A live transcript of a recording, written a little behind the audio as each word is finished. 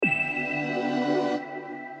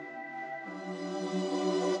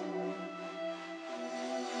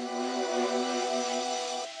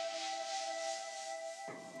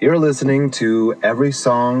You're listening to Every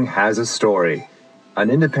Song Has a Story, an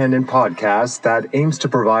independent podcast that aims to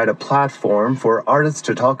provide a platform for artists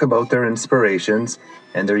to talk about their inspirations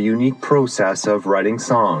and their unique process of writing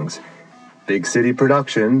songs. Big City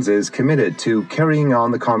Productions is committed to carrying on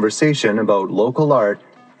the conversation about local art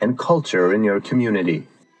and culture in your community.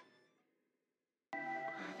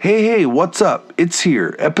 Hey, what's up? It's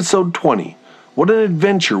here, episode 20. What an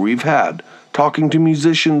adventure we've had, talking to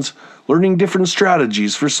musicians, learning different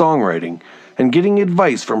strategies for songwriting, and getting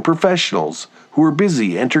advice from professionals who are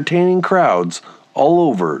busy entertaining crowds all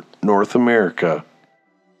over North America.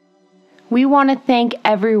 We want to thank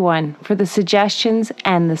everyone for the suggestions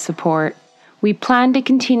and the support. We plan to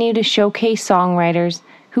continue to showcase songwriters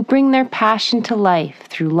who bring their passion to life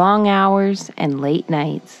through long hours and late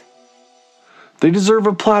nights. They deserve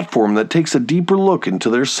a platform that takes a deeper look into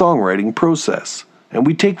their songwriting process, and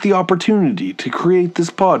we take the opportunity to create this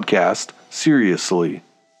podcast seriously.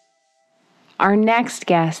 Our next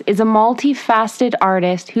guest is a multifaceted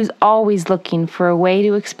artist who's always looking for a way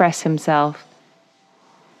to express himself.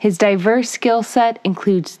 His diverse skill set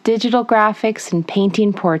includes digital graphics and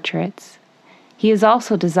painting portraits. He has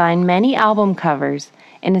also designed many album covers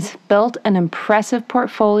and has built an impressive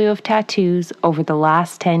portfolio of tattoos over the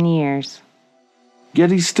last 10 years.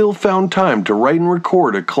 Yet he still found time to write and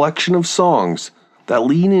record a collection of songs that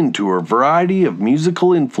lean into a variety of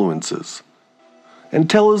musical influences, and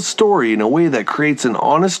tell his story in a way that creates an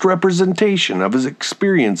honest representation of his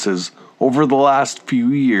experiences over the last few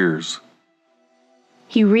years.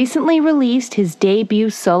 He recently released his debut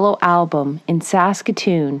solo album in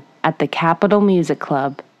Saskatoon at the Capitol Music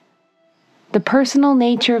Club. The personal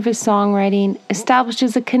nature of his songwriting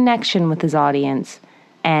establishes a connection with his audience,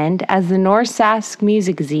 and as the North Sask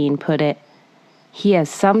Music Zine put it, he has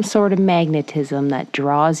some sort of magnetism that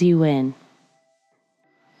draws you in.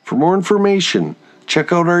 For more information,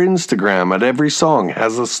 check out our Instagram at Every Song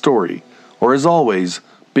Has a Story, or as always,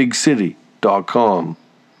 bigcity.com.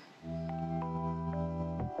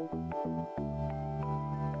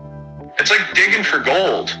 It's like digging for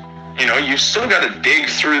gold. You know, you still got to dig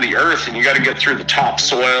through the earth, and you got to get through the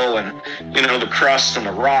topsoil and, you know, the crust and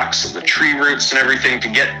the rocks and the tree roots and everything to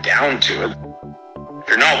get down to it. If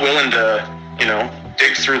you're not willing to, you know,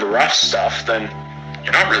 dig through the rough stuff, then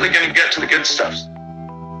you're not really going to get to the good stuff.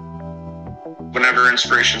 Whenever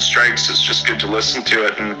inspiration strikes, it's just good to listen to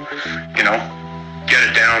it and, you know, get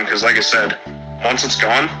it down, because like I said, once it's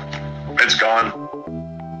gone, it's gone.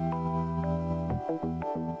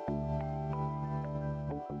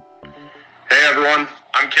 Hey everyone,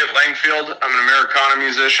 I'm Kit Langfield. I'm an Americana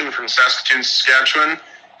musician from Saskatoon, Saskatchewan,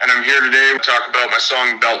 and I'm here today to talk about my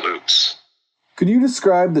song Belt Loops. Could you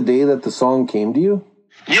describe the day that the song came to you?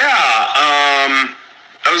 Yeah, I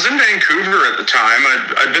was in Vancouver at the time.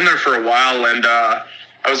 I'd been there for a while, and I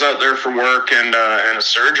was out there for work and a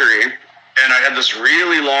surgery, and I had this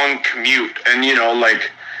really long commute, and you know, like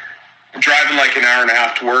driving like an hour and a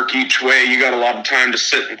half to work each way, you got a lot of time to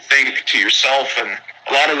sit and think to yourself, and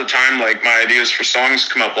a lot of the time, like, my ideas for songs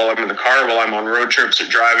come up while I'm in the car, while I'm on road trips or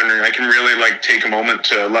driving, and I can really, like, take a moment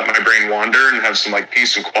to let my brain wander and have some, like,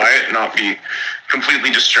 peace and quiet and not be completely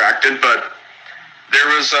distracted. But there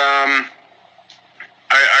was, I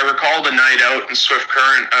recalled a night out in Swift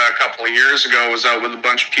Current a couple of years ago. I was out with a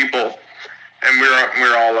bunch of people, and we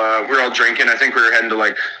were all drinking. I think we were heading to,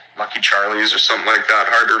 like, Lucky Charlie's or something like that.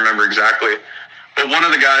 Hard to remember exactly. But one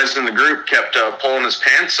of the guys in the group kept pulling his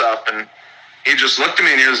pants up, and he just looked at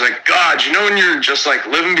me and he was like, God, you know when you're just like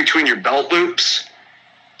living between your belt loops?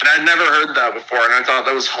 And I'd never heard that before, and I thought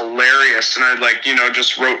that was hilarious. And I'd like, you know,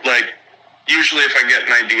 just wrote like, usually if I get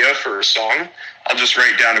an idea for a song, I'll just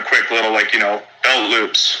write down a quick little like, you know, belt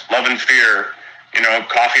loops, love and fear, you know,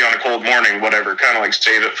 coffee on a cold morning, whatever, kind of like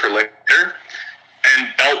save it for later.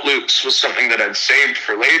 And belt loops was something that I'd saved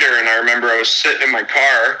for later. And I remember I was sitting in my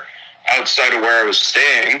car outside of where I was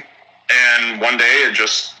staying, and one day it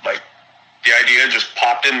just like, the idea just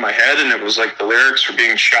popped in my head, and it was like the lyrics were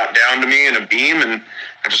being shot down to me in a beam, and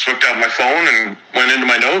I just whipped out my phone and went into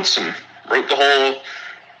my notes and wrote all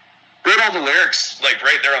the lyrics like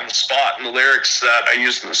right there on the spot. And the lyrics that I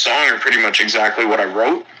used in the song are pretty much exactly what I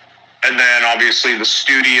wrote. And then obviously the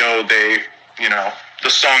studio, the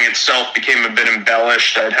song itself became a bit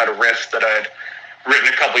embellished. I'd had a riff that I had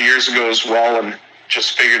written a couple years ago as well, and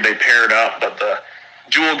just figured they paired up, but the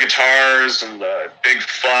dual guitars and the big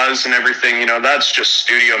fuzz and everything, you know, that's just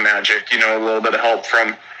studio magic. You know, a little bit of help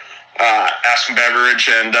from Aspen Beveridge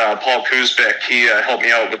and Paul Kuzbek. He helped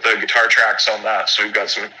me out with the guitar tracks on that, so we've got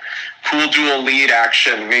some cool dual lead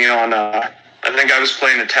action. Me on, I think I was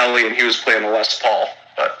playing a Telly and he was playing a Les Paul.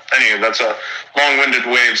 But anyway, that's a long-winded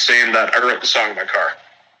way of saying that I wrote the song in my car.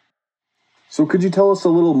 So could you tell us a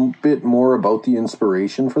little bit more about the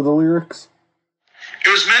inspiration for the lyrics? It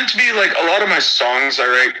was meant to be like a lot of my songs I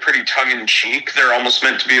write pretty tongue-in-cheek. They're almost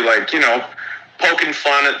meant to be like, poking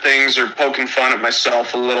fun at things or poking fun at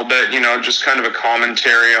myself a little bit, just kind of a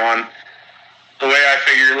commentary on the way I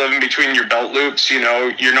figure you're living between your belt loops.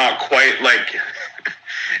 You're not quite like,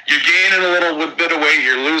 you're gaining a little bit of weight,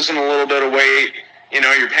 you're losing a little bit of weight,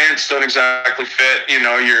 your pants don't exactly fit,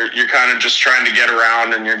 you're kind of just trying to get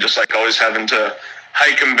around and you're just like always having to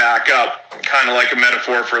hike them back up, kind of like a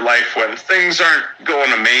metaphor for life when things aren't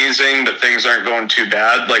going amazing, but things aren't going too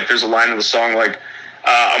bad. Like there's a line in the song like,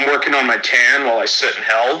 I'm working on my tan while I sit in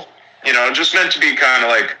hell, just meant to be kind of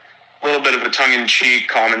like a little bit of a tongue-in-cheek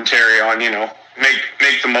commentary on,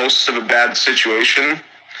 make the most of a bad situation.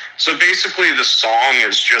 So basically the song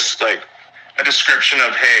is just like a description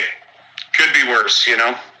of, hey, could be worse,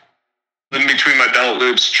 in between my belt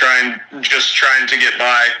loops, trying to get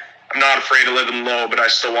by. I'm not afraid of living low, but I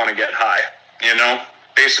still want to get high,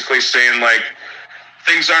 Basically saying, like,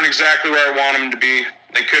 things aren't exactly where I want them to be.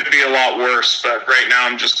 They could be a lot worse, but right now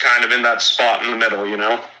I'm just kind of in that spot in the middle,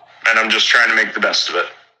 and I'm just trying to make the best of it.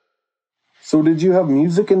 So did you have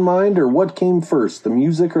music in mind, or what came first, the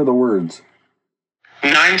music or the words?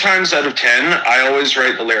 9 times out of 10, I always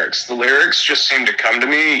write the lyrics. The lyrics just seem to come to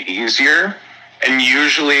me easier, and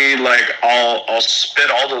usually, like, I'll spit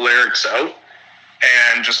all the lyrics out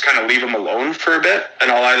and just kind of leave them alone for a bit,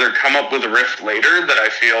 and I'll either come up with a riff later that I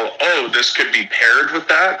feel, oh, this could be paired with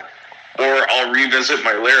that, or I'll revisit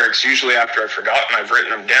my lyrics, usually after I've forgotten I've written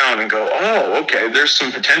them down, and go, oh, okay, there's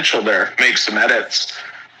some potential there, make some edits,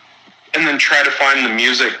 and then try to find the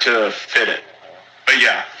music to fit it. But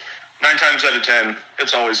yeah, 9 times out of 10,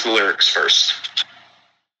 it's always the lyrics first.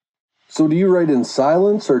 So do you write in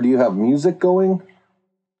silence, or do you have music going?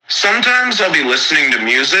 Sometimes I'll be listening to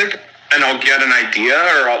music, and I'll get an idea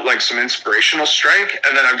or like some inspirational strike,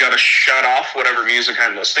 and then I've got to shut off whatever music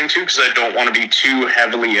I'm listening to because I don't want to be too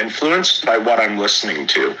heavily influenced by what I'm listening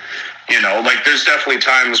to. Like there's definitely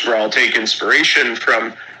times where I'll take inspiration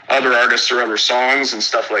from other artists or other songs and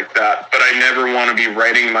stuff like that, but I never want to be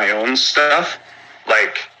writing my own stuff,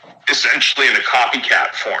 like essentially in a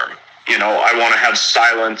copycat form. I want to have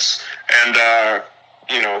silence and,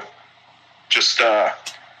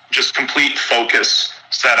 just complete focus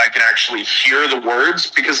so that I can actually hear the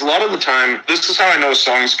words, because a lot of the time, this is how I know a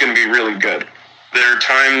song's going to be really good. There are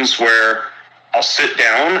times where I'll sit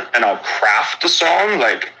down and I'll craft a song,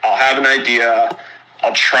 like I'll have an idea,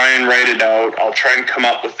 I'll try and write it out, I'll try and come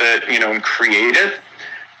up with it, and create it.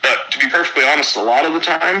 But to be perfectly honest, a lot of the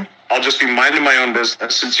time, I'll just be minding my own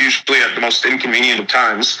business. It's usually at the most inconvenient of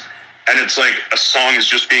times, and it's like a song is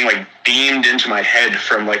just being like beamed into my head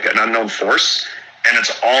from like an unknown force, and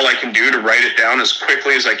it's all I can do to write it down as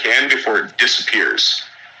quickly as I can before it disappears.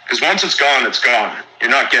 Because once it's gone, it's gone.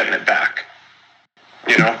 You're not getting it back.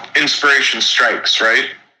 Inspiration strikes,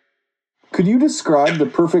 right? Could you describe the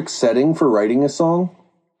perfect setting for writing a song?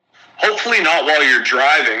 Hopefully not while you're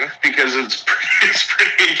driving, because it's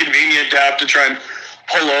pretty inconvenient to have to try and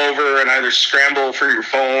pull over and either scramble for your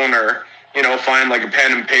phone or, find like a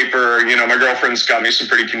pen and paper. My girlfriend's got me some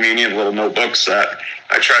pretty convenient little notebooks that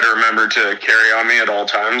I try to remember to carry on me at all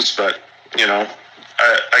times. But,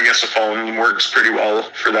 I guess a phone works pretty well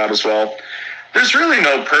for that as well. There's really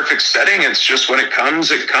no perfect setting. It's just when it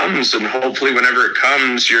comes, it comes. And hopefully whenever it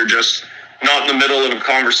comes, you're just not in the middle of a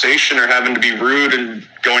conversation or having to be rude and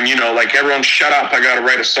going, like, everyone shut up, I got to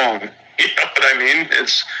write a song. You know what I mean?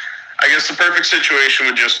 I guess the perfect situation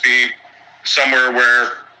would just be somewhere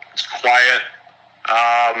where it's quiet,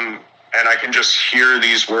 and I can just hear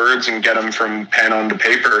these words and get them from pen onto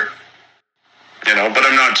paper, but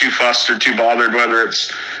I'm not too fussed or too bothered whether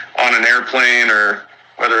it's on an airplane or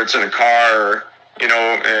whether it's in a car or,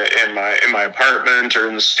 in my apartment or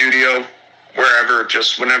in the studio, wherever.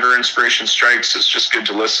 Just whenever inspiration strikes, it's just good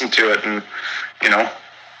to listen to it and,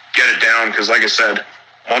 get it down. Because like I said,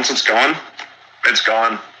 once it's gone, it's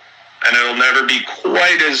gone. And it'll never be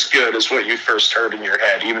quite as good as what you first heard in your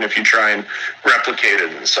head, even if you try and replicate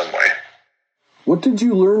it in some way. What did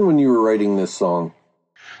you learn when you were writing this song?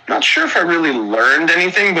 Not sure if I really learned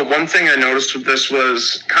anything, but one thing I noticed with this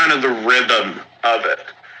was kind of the rhythm of it.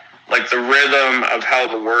 Like the rhythm of how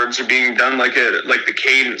the words are being done, like the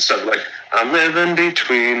cadence of like, I'm living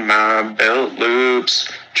between my belt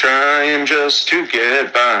loops, trying just to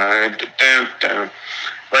get by, down.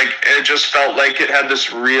 Like, it just felt like it had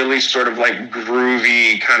this really sort of like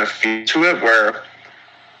groovy kind of feel to it where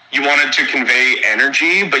you wanted to convey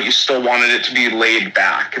energy, but you still wanted it to be laid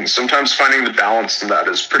back. And sometimes finding the balance in that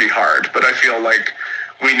is pretty hard, but I feel like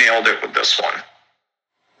we nailed it with this one.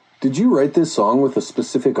 Did you write this song with a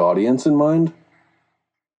specific audience in mind?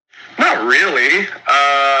 Not really.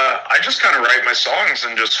 I just kind of write my songs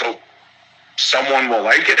and just hope someone will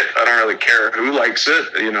like it. I don't really care who likes it,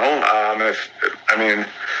 you know. As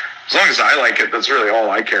long as I like it, that's really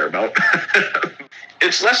all I care about.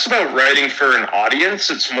 It's less about writing for an audience.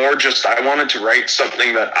 It's more just I wanted to write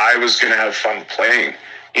something that I was going to have fun playing.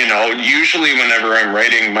 You know, usually whenever I'm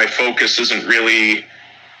writing, my focus isn't really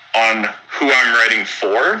on who I'm writing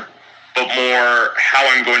for, but more how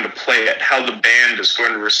I'm going to play it, how the band is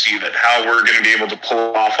going to receive it, how we're going to be able to pull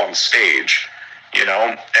it off on stage, you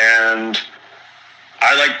know. And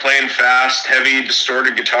I like playing fast, heavy,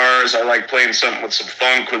 distorted guitars. I like playing something with some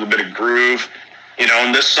funk, with a bit of groove, you know.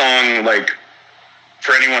 And this song, like,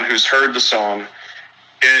 for anyone who's heard the song,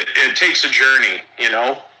 it takes a journey, you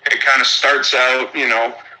know. It kind of starts out, you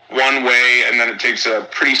know, one way, and then it takes a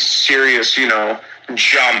pretty serious, you know,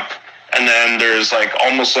 jump. And then there's like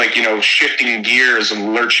almost like, you know, shifting gears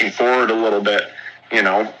and lurching forward a little bit, you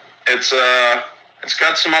know. It's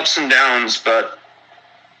got some ups and downs, but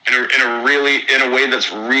in a way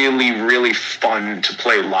that's really, really fun to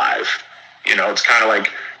play live. You know, it's kind of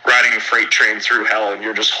like riding a freight train through hell and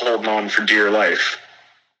you're just holding on for dear life.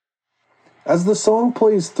 As the song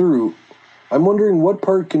plays through, I'm wondering what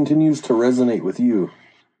part continues to resonate with you.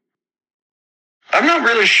 I'm not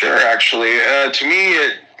really sure, actually. To me,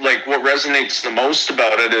 what resonates the most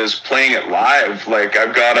about it is playing it live. Like,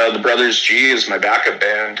 I've got the Brothers G as my backup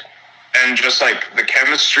band, and just like the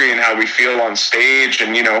chemistry and how we feel on stage.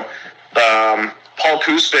 And, you know, Paul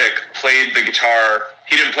Kuzbik played the guitar.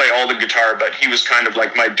 He didn't play all the guitar, but he was kind of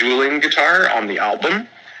like my dueling guitar on the album.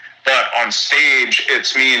 But on stage,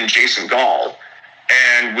 it's me and Jason Gall.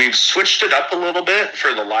 And we've switched it up a little bit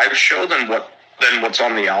for the live show than what's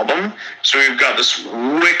on the album. So we've got this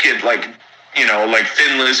wicked, like, you know, like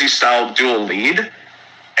Thin Lizzy style dual lead.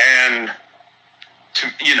 And,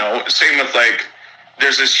 you know, same with like,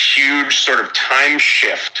 there's this huge sort of time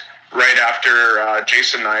shift right after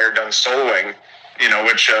Jason and I are done soloing, you know,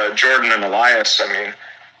 which Jordan and Elias, I mean,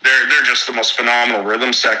 they're just the most phenomenal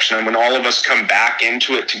rhythm section. And when all of us come back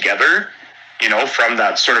into it together, you know, from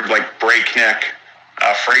that sort of like breakneck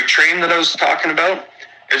freight train that I was talking about,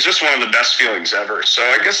 it's just one of the best feelings ever. So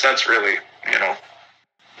I guess that's really, you know,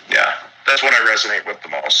 yeah, that's what I resonate with the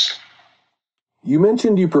most. You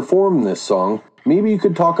mentioned you performed this song. Maybe you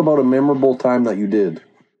could talk about a memorable time that you did.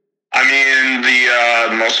 I mean,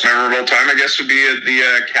 the most memorable time, I guess, would be at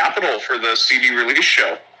the Capitol for the CD release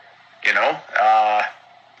show. You know,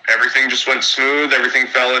 everything just went smooth. Everything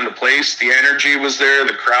fell into place. The energy was there.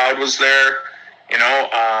 The crowd was there. You know,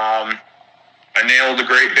 I nailed a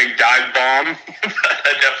great big dive bomb.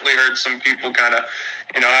 I definitely heard some people kind of,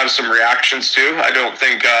 you know, have some reactions to. I don't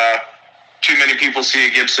think too many people see a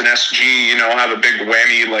Gibson SG, you know, have a big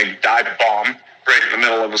whammy like dive bomb right in the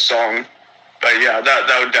middle of a song. But yeah,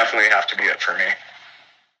 that would definitely have to be it for me.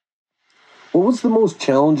 What was the most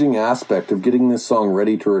challenging aspect of getting this song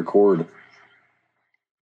ready to record?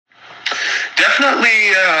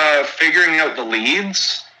 Definitely figuring out the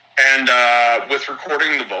leads and with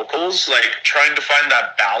recording the vocals, like trying to find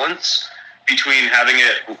that balance between having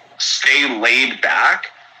it stay laid back,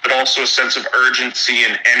 but also a sense of urgency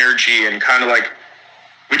and energy, and kind of like,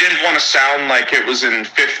 we didn't want to sound like it was in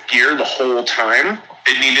fifth gear the whole time.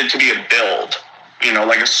 It needed to be a build, you know,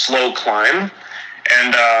 like a slow climb.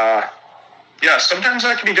 And yeah, sometimes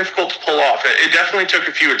that can be difficult to pull off. It definitely took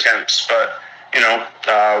a few attempts, but, you know,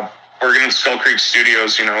 working in Skull Creek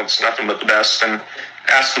Studios, you know, it's nothing but the best. And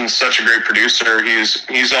Aspen's such a great producer.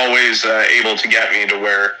 He's always able to get me to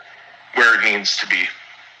where it needs to be.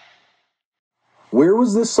 Where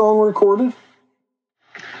was this song recorded?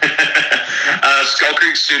 Skull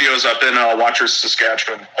Creek Studios up in Watchers,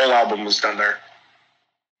 Saskatchewan. Whole album was done there.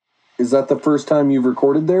 Is that the first time you've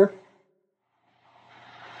recorded there?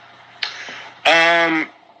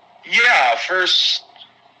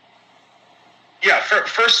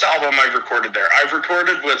 First album I've recorded there. I've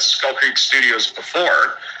recorded with Skull Creek Studios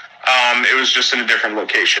before. It was just in a different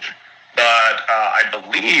location. But I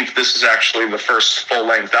believe this is actually the first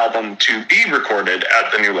full-length album to be recorded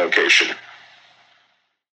at the new location.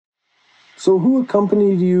 So who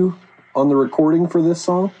accompanied you on the recording for this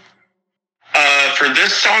song? For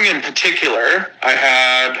this song in particular, I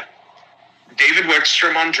had David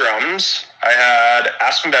Wickstrom on drums. I had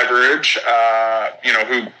Aspen Beveridge, you know,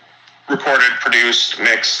 who recorded, produced,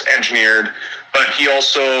 mixed, engineered, but he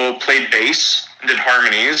also played bass, did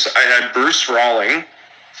harmonies. I had Bruce Rawling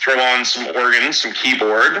throw on some organ, some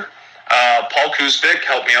keyboard. Paul Kuzbik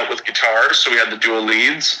helped me out with guitar, so we had the dual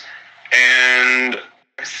leads. And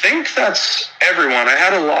I think that's everyone. I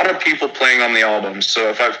had a lot of people playing on the album, so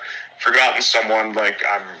if I've forgotten someone, like,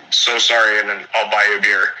 I'm so sorry, and then I'll buy you a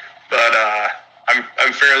beer. But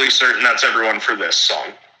I'm fairly certain that's everyone for this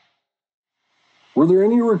song. Were there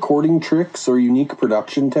any recording tricks or unique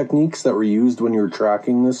production techniques that were used when you were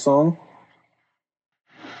tracking this song?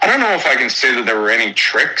 I don't know if I can say that there were any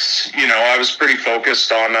tricks. I was pretty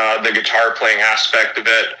focused on the guitar playing aspect of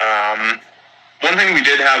it. One thing we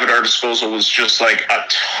did have at our disposal was just like a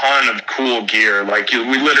ton of cool gear. Like,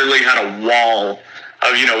 we literally had a wall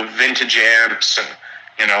of, vintage amps, and,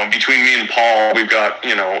 between me and Paul, we've got,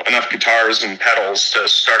 enough guitars and pedals to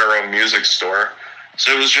start our own music store.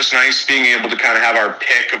 So it was just nice being able to kind of have our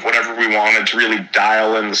pick of whatever we wanted to really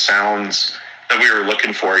dial in the sounds that we were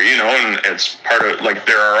looking for, and it's part of, like,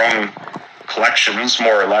 they're our own collections,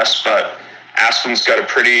 more or less, but Aspen's got a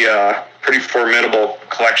pretty formidable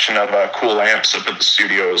collection of cool amps up at the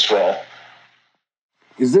studio as well.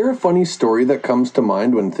 Is there a funny story that comes to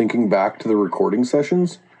mind when thinking back to the recording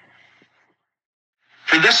sessions?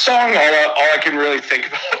 For this song, all I can really think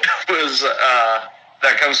about was,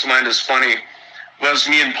 that comes to mind as funny, was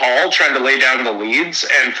me and Paul trying to lay down the leads,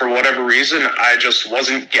 and for whatever reason, I just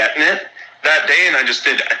wasn't getting it that day, and I just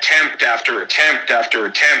did attempt after attempt after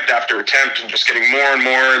attempt after attempt, and just getting more and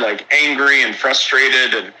more, like, angry and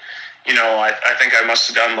frustrated, and I think I must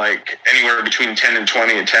have done like anywhere between 10 and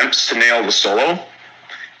 20 attempts to nail the solo.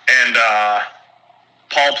 And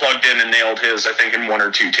Paul plugged in and nailed his, I think, in 1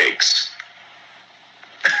 or 2 takes.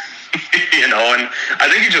 And I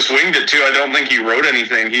think he just winged it too. I don't think he wrote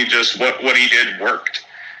anything. He just, what he did worked.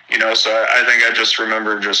 So I think I just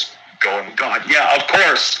remember just going, God, yeah, of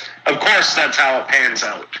course that's how it pans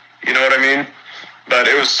out. You know what I mean? But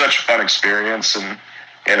it was such a fun experience, and,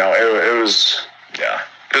 it was, yeah.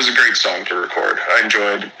 It was a great song to record. I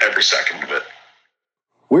enjoyed every second of it.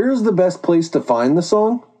 Where is the best place to find the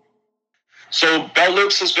song? So Belt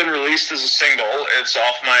Loops has been released as a single. It's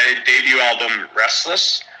off my debut album,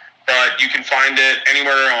 Restless. But you can find it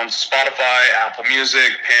anywhere on Spotify, Apple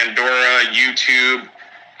Music, Pandora, YouTube.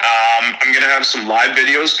 I'm going to have some live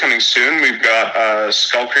videos coming soon. We've got a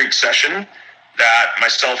Skull Creek session that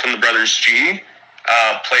myself and the Brothers G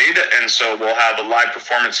played. And so we'll have a live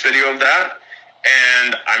performance video of that.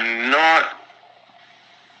 And I'm not,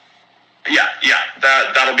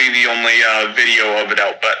 that'll be the only video of it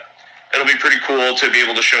out, but it'll be pretty cool to be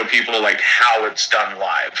able to show people, like, how it's done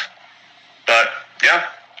live. But yeah,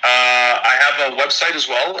 I have a website as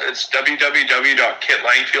well. It's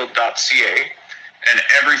www.kitlangfield.ca, and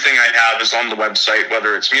everything I have is on the website,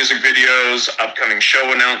 whether it's music videos, upcoming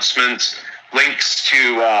show announcements, links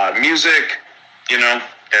to music,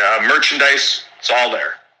 merchandise. It's all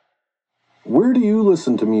there. Where do you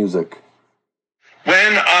listen to music?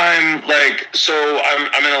 When I'm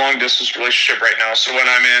I'm in a long distance relationship right now. So when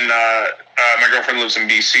I'm in, my girlfriend lives in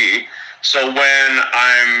BC. So when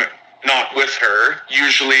I'm not with her,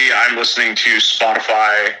 usually I'm listening to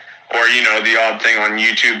Spotify or, the odd thing on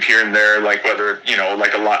YouTube here and there, like whether,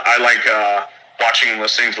 like a lot, I like watching and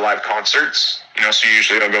listening to live concerts, so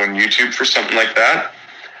usually I'll go on YouTube for something like that.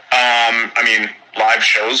 Live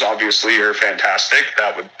shows obviously are fantastic.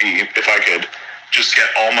 That would be, if I could just get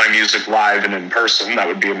all my music live and in person, that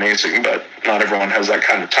would be amazing, but not everyone has that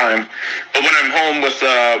kind of time. But when I'm home with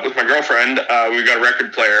my girlfriend, we've got a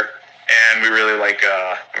record player, and we really like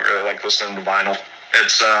listening to vinyl.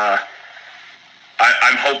 It's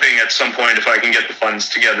I'm hoping at some point, if I can get the funds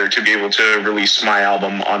together, to be able to release my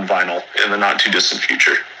album on vinyl in the not too distant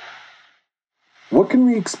future. What can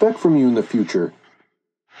we expect from you in the future?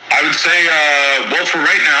 I would say, for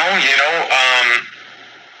right now,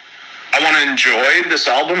 I want to enjoy this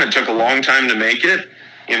album. It took a long time to make it,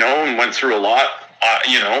 and went through a lot,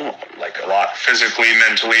 like a lot physically,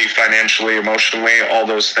 mentally, financially, emotionally, all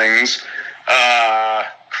those things.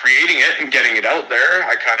 Creating it and getting it out there,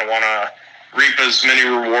 I kind of want to reap as many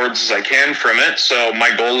rewards as I can from it. So my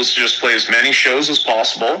goal is to just play as many shows as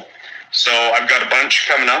possible. So I've got a bunch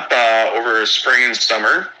coming up over spring and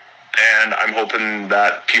summer. And I'm hoping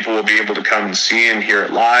that people will be able to come and see and hear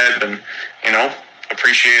it live and,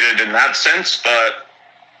 appreciate it in that sense. But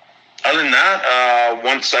other than that,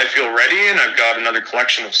 once I feel ready and I've got another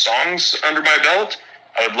collection of songs under my belt,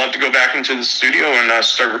 I would love to go back into the studio and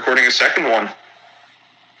start recording a second one.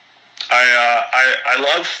 I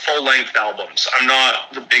love full-length albums. I'm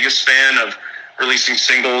not the biggest fan of releasing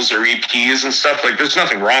singles or EPs and stuff. Like, there's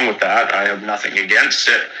nothing wrong with that. I have nothing against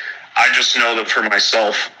it. I just know that for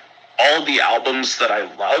myself, all the albums that I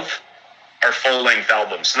love are full-length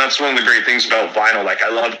albums. And that's one of the great things about vinyl. Like, I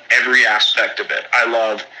love every aspect of it. I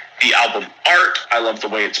love the album art. I love the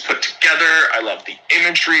way it's put together. I love the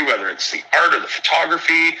imagery, whether it's the art or the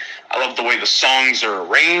photography. I love the way the songs are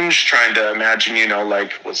arranged, trying to imagine,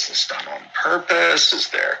 like, was this done on purpose? Is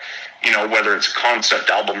there, whether it's a concept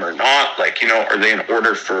album or not, like, are they in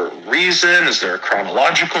order for a reason? Is there a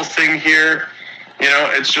chronological thing here?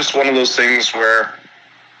 It's just one of those things where,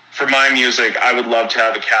 for my music, I would love to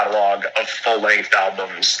have a catalog of full-length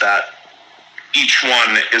albums that each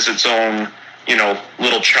one is its own,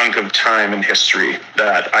 little chunk of time and history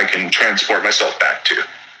that I can transport myself back to.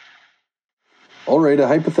 All right, a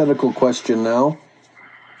hypothetical question now.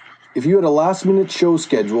 If you had a last-minute show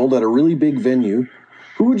scheduled at a really big venue,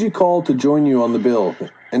 who would you call to join you on the bill?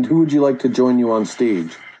 And who would you like to join you on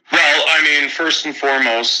stage? Well, first and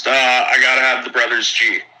foremost, I gotta have the Brothers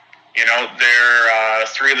G. They're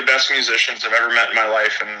three of the best musicians I've ever met in my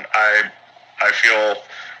life, and I feel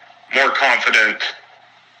more confident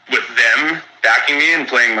with them backing me and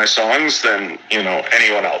playing my songs than,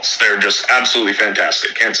 anyone else. They're just absolutely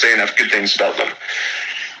fantastic. Can't say enough good things about them.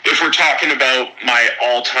 If we're talking about my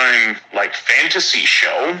all-time, fantasy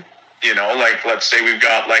show, let's say we've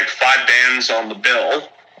got, 5 bands on the bill,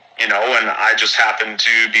 and I just happen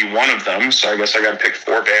to be one of them, so I guess I gotta pick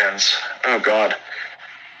 4 bands. Oh, God.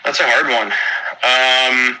 That's a hard one.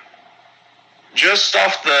 Just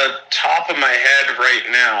off the top of my head right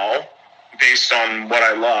now, based on what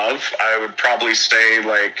I love, I would probably say,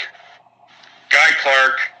 Guy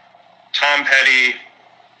Clark, Tom Petty,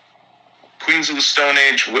 Queens of the Stone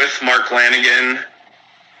Age with Mark Lanigan,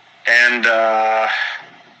 and,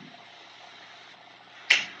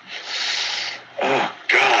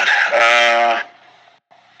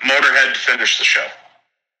 Motorhead to finish the show.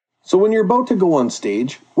 So when you're about to go on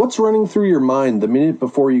stage, what's running through your mind the minute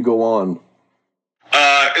before you go on?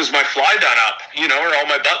 Is my fly done up? Are all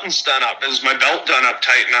my buttons done up? Is my belt done up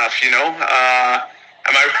tight enough?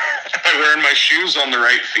 Am I wearing my shoes on the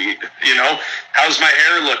right feet? How's my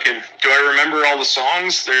hair looking? Do I remember all the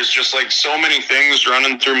songs? There's just so many things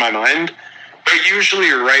running through my mind. But usually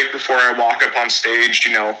right before I walk up on stage,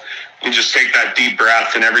 you just take that deep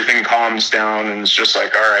breath and everything calms down and it's just all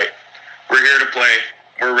right, we're here to play.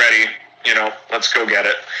 We're ready. Let's go get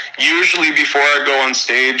it. Usually before I go on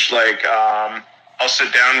stage, I'll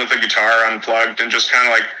sit down with the guitar unplugged and just kind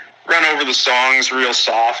of run over the songs real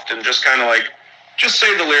soft and just kind of just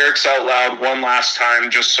say the lyrics out loud one last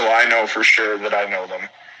time just so I know for sure that I know them.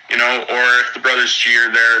 Or if the Brothers G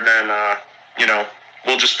are there, then,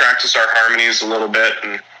 we'll just practice our harmonies a little bit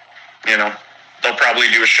and, they'll probably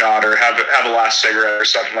do a shot or have a last cigarette or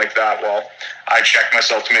something like that while I check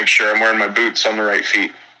myself to make sure I'm wearing my boots on the right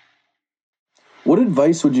feet. What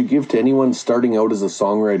advice would you give to anyone starting out as a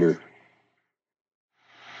songwriter?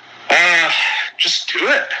 Just do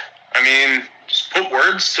it. Just put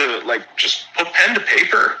words to, just put pen to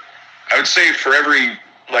paper. I would say for every,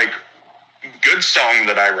 good song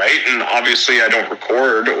that I write, and obviously I don't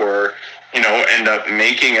record or, end up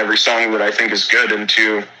making every song that I think is good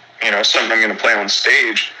into, something I'm going to play on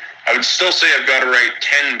stage, I would still say I've got to write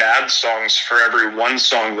 10 bad songs for every one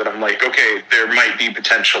song that I'm okay, there might be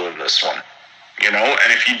potential in this one,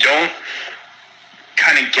 and if you don't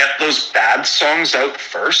kind of get those bad songs out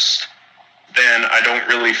first, then I don't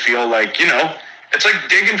really feel it's like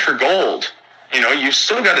digging for gold. You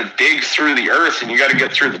still got to dig through the earth and you got to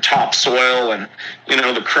get through the topsoil and,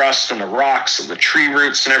 the crust and the rocks and the tree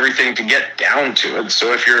roots and everything to get down to it.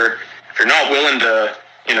 So if you're not willing to,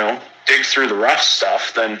 dig through the rough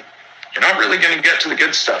stuff, then you're not really going to get to the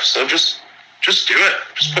good stuff. So just do it.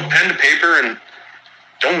 Just put pen to paper and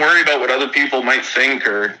don't worry about what other people might think,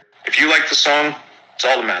 or if you like the song, it's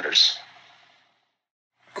all that matters.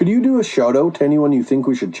 Could you do a shout out to anyone you think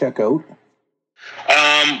we should check out?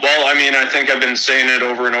 Well, I think I've been saying it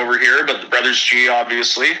over and over here, but the Brothers G,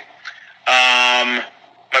 obviously. My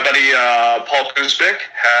buddy Paul Kuzbik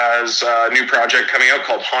has a new project coming out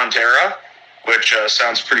called Haunt Era, which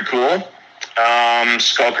sounds pretty cool.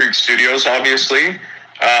 Skull Creek Studios, obviously.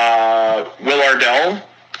 Will Ardell,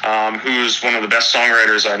 who's one of the best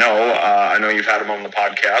songwriters I know. I know you've had him on the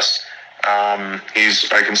podcast.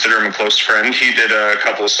 I consider him a close friend. He did a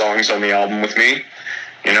couple of songs on the album with me.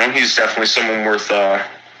 He's definitely someone worth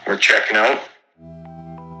checking out.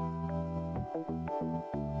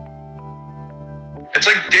 It's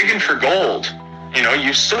like digging for gold.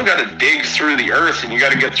 You still got to dig through the earth and you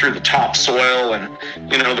got to get through the topsoil and,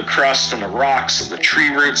 the crust and the rocks and the tree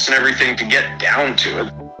roots and everything to get down to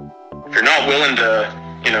it. If you're not willing to,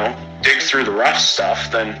 dig through the rough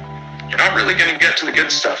stuff, then you're not really going to get to the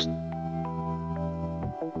good stuff.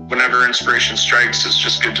 Whenever inspiration strikes, it's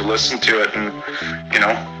just good to listen to it and,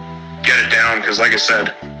 get it down. Because like I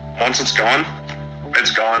said, once it's gone,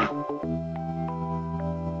 It's gone.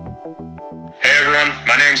 Hey everyone,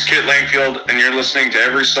 my name's Kit Langfield, and you're listening to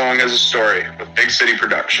Every Song Has a Story with Big City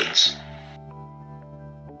Productions.